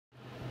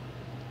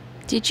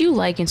Did you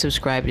like and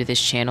subscribe to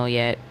this channel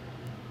yet?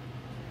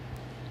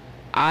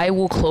 I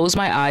will close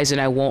my eyes and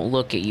I won't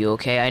look at you,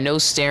 okay? I know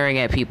staring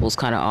at people is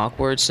kind of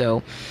awkward,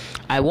 so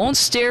I won't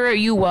stare at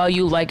you while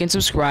you like and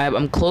subscribe.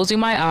 I'm closing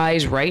my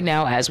eyes right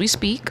now as we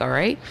speak, all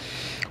right?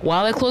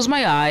 While I close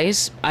my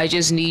eyes, I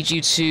just need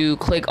you to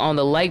click on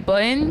the like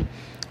button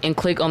and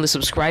click on the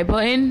subscribe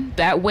button.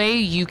 That way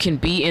you can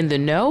be in the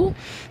know.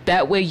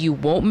 That way you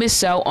won't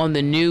miss out on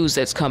the news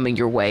that's coming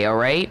your way, all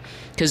right?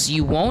 Because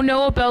you won't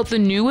know about the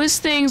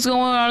newest things going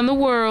on in the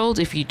world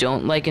if you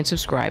don't like and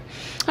subscribe.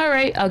 All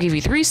right, I'll give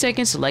you 3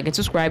 seconds to like and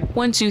subscribe.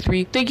 1, 2,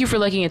 3. Thank you for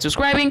liking and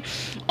subscribing.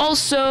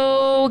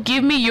 Also,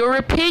 give me your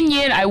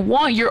opinion. I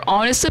want your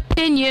honest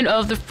opinion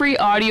of the free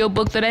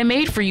audiobook that I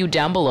made for you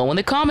down below in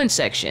the comment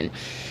section.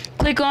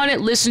 Click on it,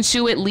 listen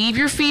to it, leave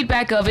your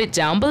feedback of it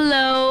down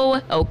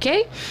below,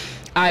 okay?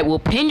 I will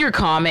pin your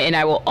comment, and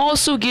I will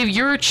also give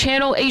your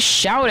channel a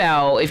shout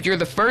out if you're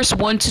the first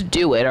one to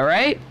do it, all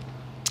right?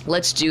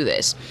 Let's do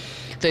this.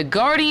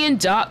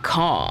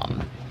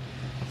 TheGuardian.com.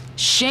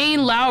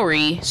 Shane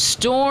Lowry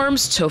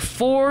storms to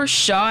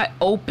 4-shot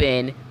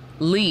open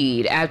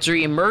lead after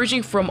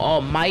emerging from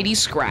almighty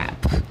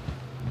scrap.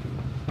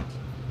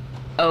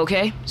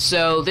 Okay,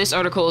 so this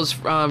article is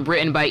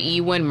written by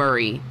Ewan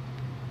Murray.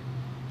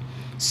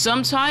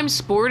 Sometimes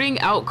sporting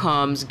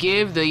outcomes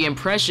give the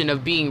impression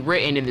of being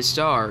written in the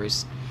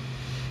stars.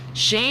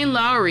 Shane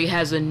Lowry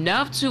has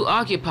enough to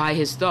occupy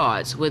his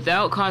thoughts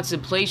without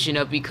contemplation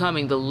of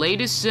becoming the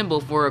latest symbol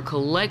for a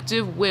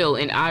collective will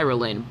in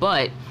Ireland,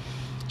 but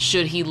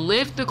should he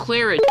lift the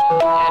claret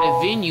at a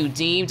venue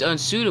deemed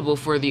unsuitable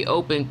for the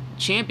Open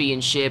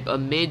Championship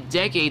amid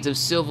decades of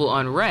civil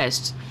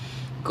unrest,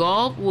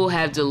 golf will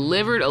have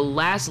delivered a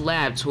last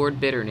lap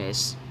toward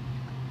bitterness.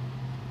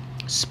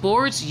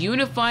 Sports'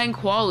 unifying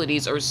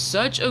qualities are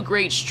such a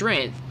great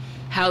strength,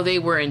 how they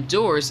were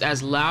endorsed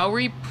as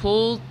Lowry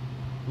pulled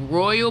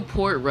Royal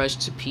Portrush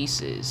to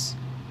pieces.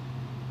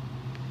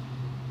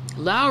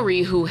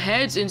 Lowry, who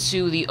heads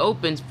into the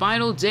Open's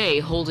final day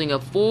holding a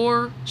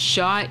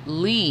 4-shot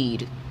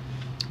lead,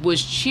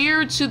 was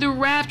cheered to the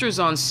rafters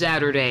on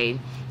Saturday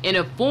in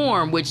a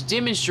form which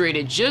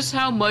demonstrated just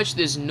how much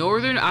this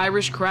Northern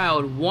Irish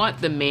crowd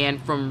want the man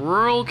from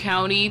rural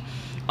County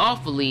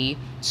Offaly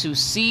to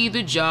see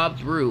the job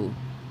through.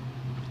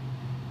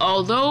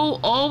 Although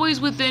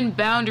always within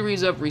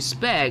boundaries of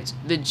respect,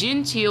 the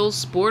genteel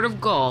sport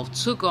of golf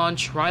took on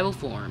tribal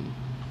form.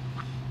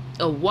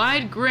 A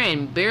wide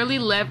grin barely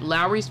left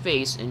Lowry's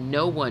face, and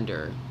no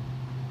wonder.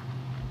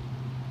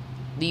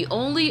 The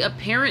only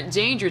apparent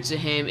danger to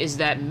him is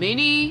that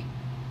many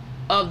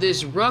of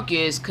this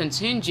ruckus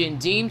contingent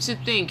deem to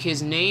think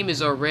his name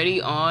is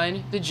already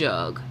on the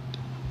jug.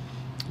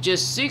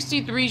 Just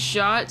 63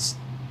 shots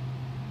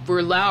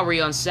for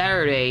Lowry on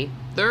Saturday,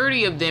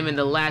 30 of them in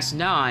the last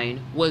 9,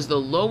 was the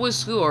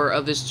lowest score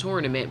of this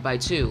tournament by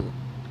 2.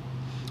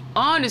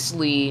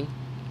 Honestly,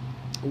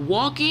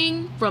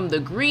 walking from the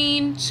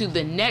green to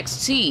the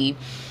next tee,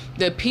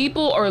 the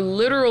people are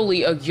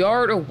literally a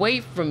yard away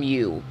from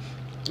you,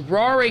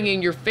 roaring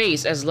in your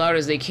face as loud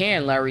as they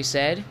can, Lowry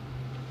said.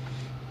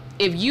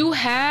 If you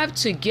have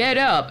to get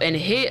up and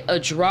hit a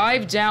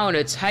drive down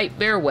a tight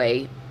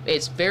fairway,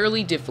 it's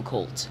fairly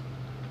difficult.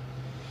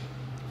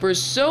 For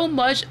so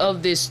much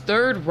of this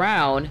third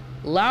round,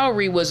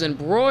 Lowry was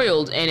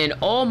embroiled in an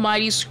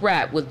almighty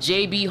scrap with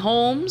J.B.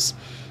 Holmes,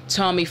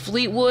 Tommy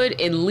Fleetwood,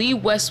 and Lee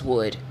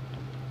Westwood.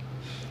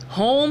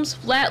 Holmes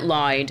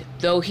flatlined,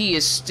 though he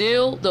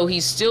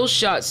still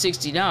shot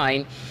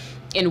 69,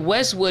 and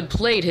Westwood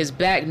played his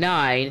back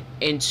 9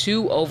 and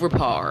 2 over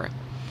par.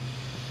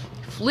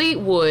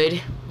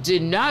 Fleetwood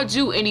did not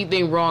do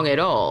anything wrong at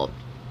all.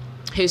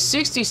 His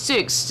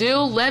 66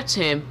 still left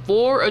him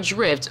 4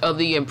 adrift of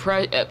the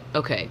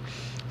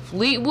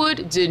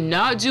Fleetwood did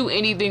not do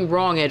anything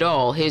wrong at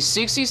all. His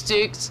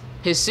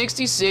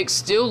 66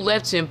 still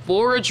left him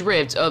 4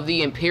 adrift of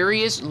the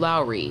imperious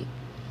Lowry.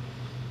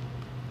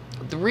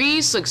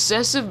 3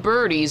 successive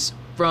birdies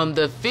from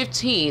the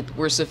 15th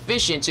were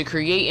sufficient to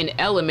create an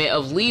element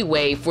of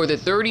leeway for the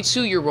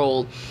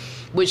 32-year-old,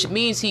 which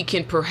means he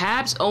can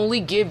perhaps only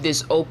give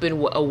this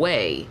Open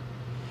away.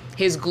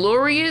 His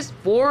glorious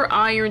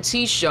 4-iron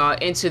tee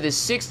shot into the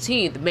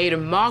 16th made a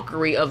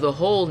mockery of the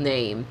whole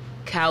name,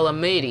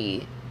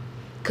 Calamity.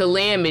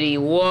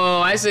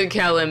 Whoa, I said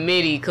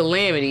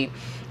Calamity,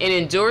 and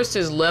endorsed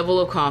his level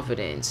of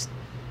confidence.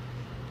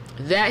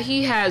 That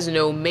he has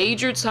no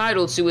major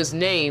title to his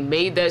name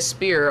made that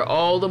spirit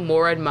all the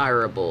more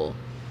admirable.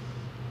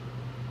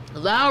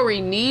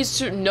 Lowry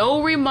needs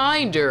no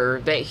reminder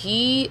that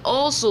he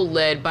also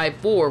led by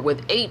 4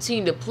 with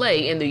 18 to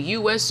play in the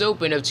U.S.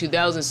 Open of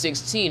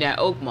 2016 at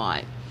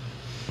Oakmont.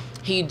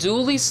 He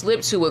duly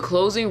slipped to a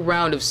closing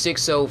round of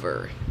 6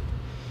 over.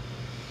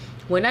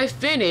 When I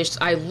finished,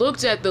 I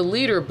looked at the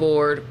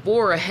leaderboard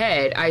 4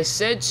 ahead. I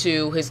said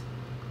to his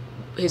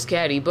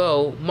caddy,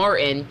 Bo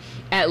Martin,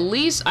 at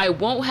least I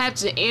won't have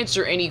to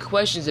answer any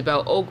questions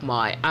about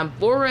Oakmont. I'm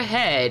 4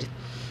 ahead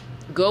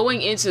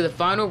going into the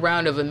final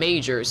round of a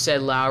major,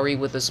 said Lowry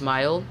with a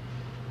smile.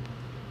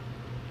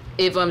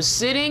 If I'm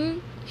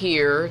sitting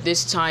here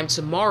this time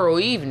tomorrow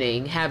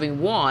evening,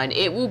 having won,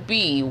 it will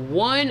be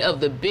one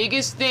of the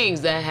biggest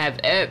things that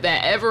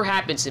ever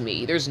happened to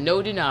me. There's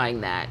no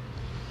denying that.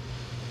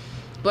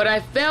 But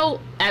I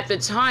felt at the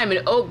time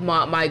in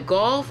Oakmont, my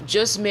golf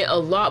just meant a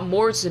lot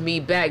more to me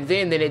back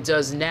then than it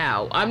does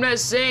now. I'm not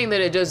saying that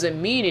it doesn't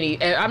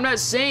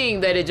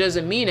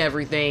mean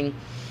everything.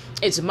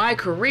 It's my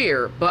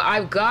career, but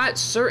I've got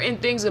certain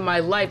things in my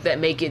life that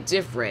make it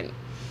different.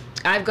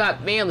 I've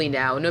got family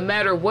now. No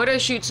matter what I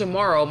shoot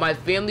tomorrow, my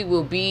family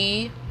will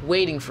be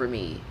waiting for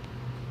me.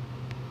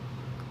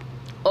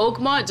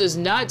 Oakmont does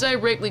not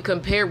directly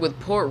compare with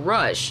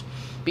Portrush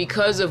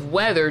because of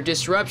weather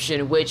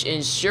disruption, which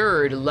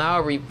ensured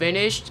Lowry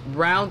finished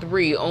round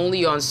 3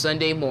 only on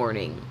Sunday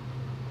morning.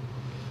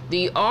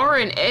 The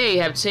R&A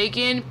have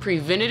taken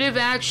preventative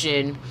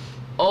action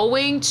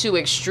owing to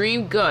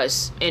extreme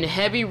gusts and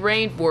heavy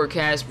rain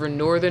forecast for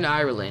Northern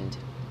Ireland.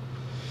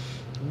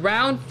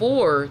 Round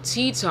 4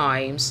 tee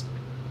times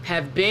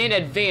have been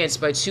advanced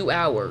by 2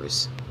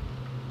 hours.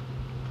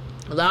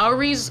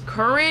 Lowry's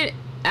current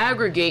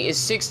aggregate is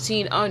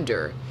 16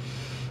 under.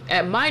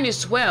 At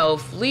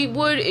 -12,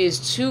 Fleetwood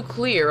is 2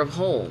 clear of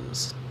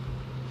Holmes.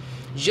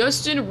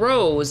 Justin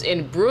Rose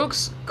and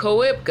Brooks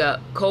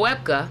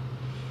Koepka,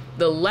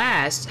 the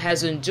last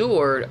has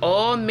endured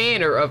all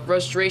manner of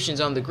frustrations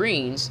on the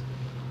greens,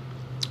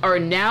 are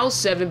now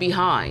 7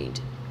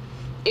 behind.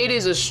 It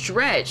is a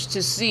stretch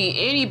to see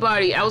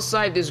anybody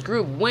outside this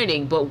group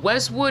winning, but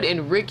Westwood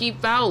and Ricky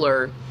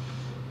Fowler,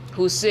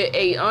 who sit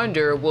 8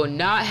 under, will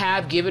not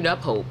have given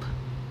up hope.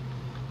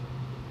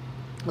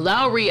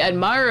 Lowry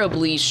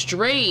admirably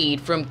strayed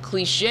from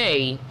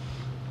cliché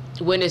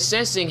when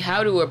assessing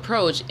how to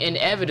approach,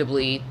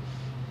 inevitably,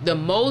 the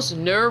most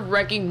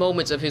nerve-wracking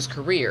moments of his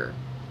career.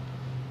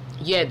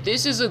 Yet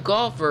this is a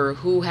golfer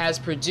who has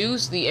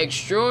produced the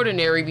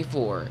extraordinary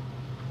before.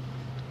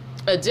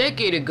 A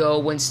decade ago,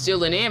 when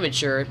still an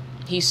amateur,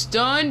 he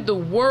stunned the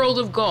world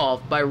of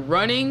golf by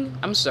winning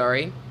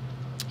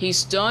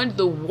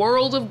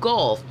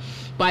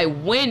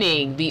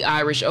the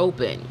Irish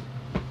Open.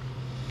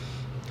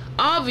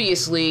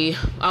 Obviously,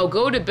 I'll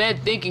go to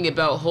bed thinking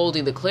about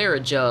holding the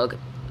claret jug,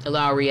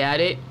 Lowry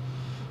added.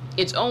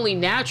 It's only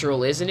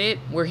natural, isn't it?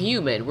 We're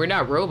human, we're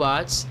not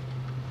robots.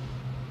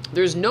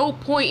 There's no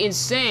point in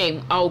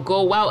saying I'll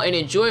go out and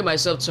enjoy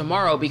myself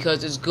tomorrow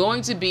because it's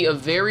going to be a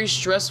very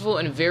stressful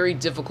and very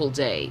difficult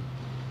day.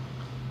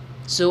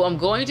 So I'm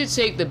going to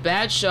take the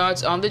bad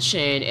shots on the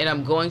chin and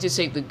I'm going to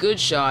take the good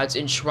shots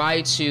and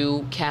try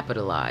to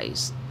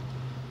capitalize.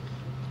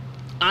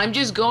 I'm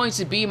just going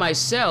to be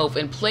myself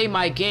and play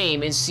my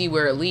game and see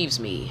where it leaves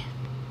me.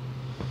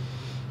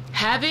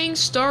 Having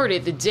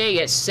started the day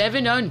at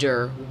 7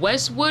 under,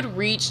 Westwood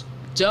reached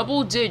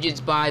double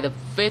digits by the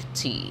 5th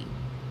tee.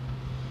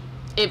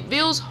 It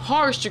feels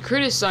harsh to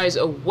criticize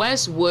a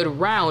Westwood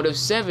round of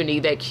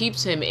 70 that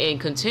keeps him in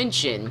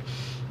contention,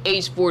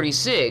 age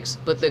 46,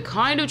 but the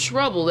kind of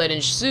trouble that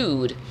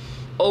ensued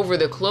over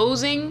the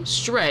closing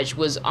stretch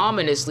was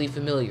ominously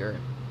familiar.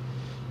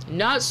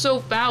 Not so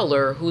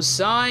Fowler, who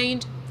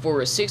signed for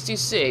a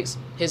 66,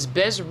 his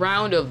best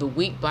round of the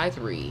week by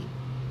 3.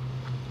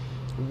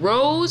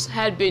 Rose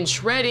had been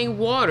treading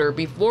water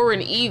before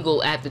an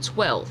eagle at the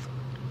 12th.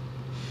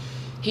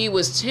 He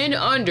was 10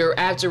 under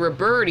after a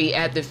birdie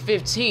at the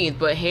 15th,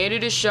 but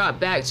handed a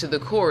shot back to the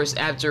course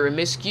after a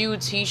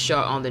miscued tee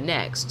shot on the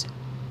next.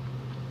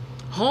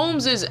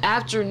 Holmes's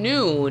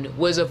afternoon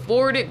was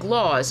afforded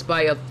gloss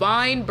by a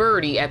fine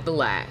birdie at the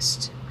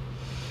last.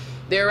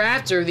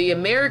 Thereafter, the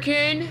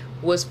American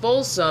was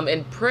fulsome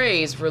in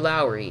praise for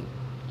Lowry,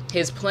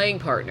 his playing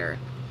partner.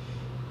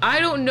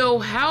 I don't know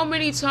how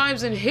many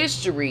times in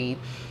history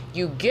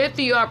you get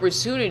the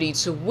opportunity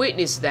to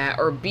witness that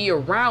or be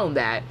around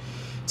that,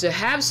 to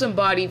have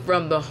somebody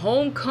from the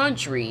home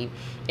country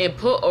and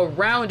put a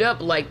round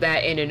up like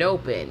that in an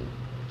Open,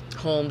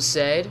 Holmes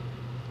said.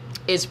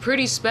 It's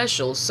pretty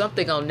special,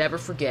 something I'll never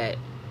forget.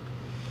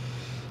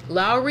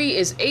 Lowry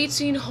is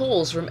 18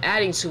 holes from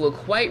adding to a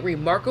quite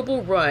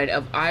remarkable run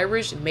of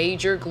Irish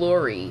major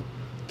glory,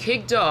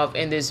 kicked off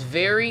in this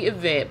very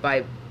event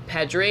by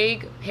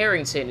Padraig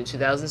Harrington in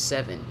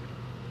 2007.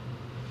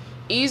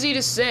 Easy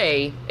to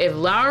say, if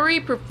Lowry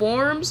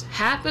performs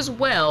half as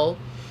well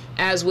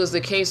as was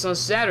the case on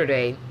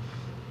Saturday,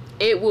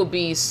 it will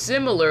be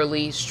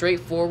similarly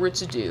straightforward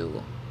to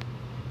do.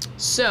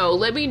 So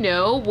let me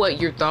know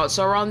what your thoughts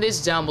are on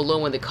this down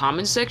below in the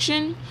comment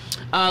section.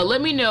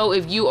 Let me know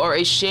if you are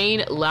a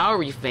Shane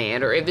Lowry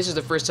fan or if this is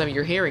the first time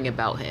you're hearing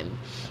about him.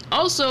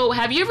 Also,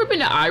 have you ever been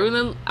to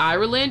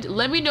Ireland?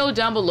 Let me know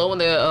down below in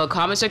the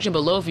comment section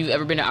below if you've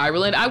ever been to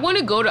Ireland. I want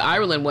to go to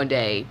Ireland one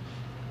day.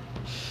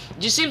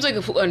 Just seems like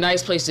a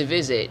nice place to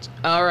visit.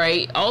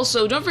 Alright,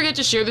 also don't forget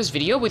to share this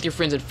video with your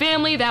friends and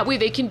family, that way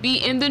they can be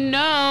in the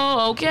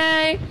know,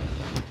 okay?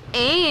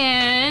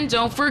 And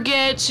don't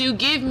forget to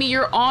give me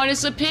your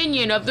honest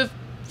opinion of the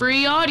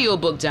free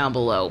audiobook down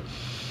below.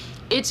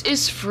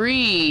 It's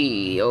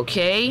free,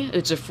 okay?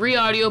 It's a free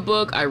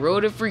audiobook. I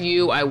wrote it for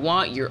you. I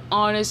want your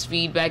honest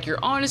feedback, your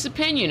honest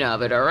opinion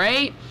of it,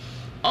 alright?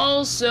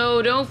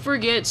 Also, don't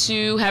forget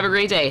to have a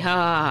great day. Ha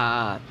ha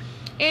ha.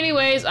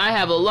 Anyways, I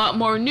have a lot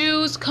more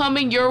news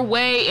coming your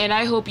way, and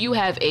I hope you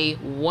have a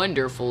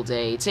wonderful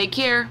day. Take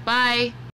care. Bye.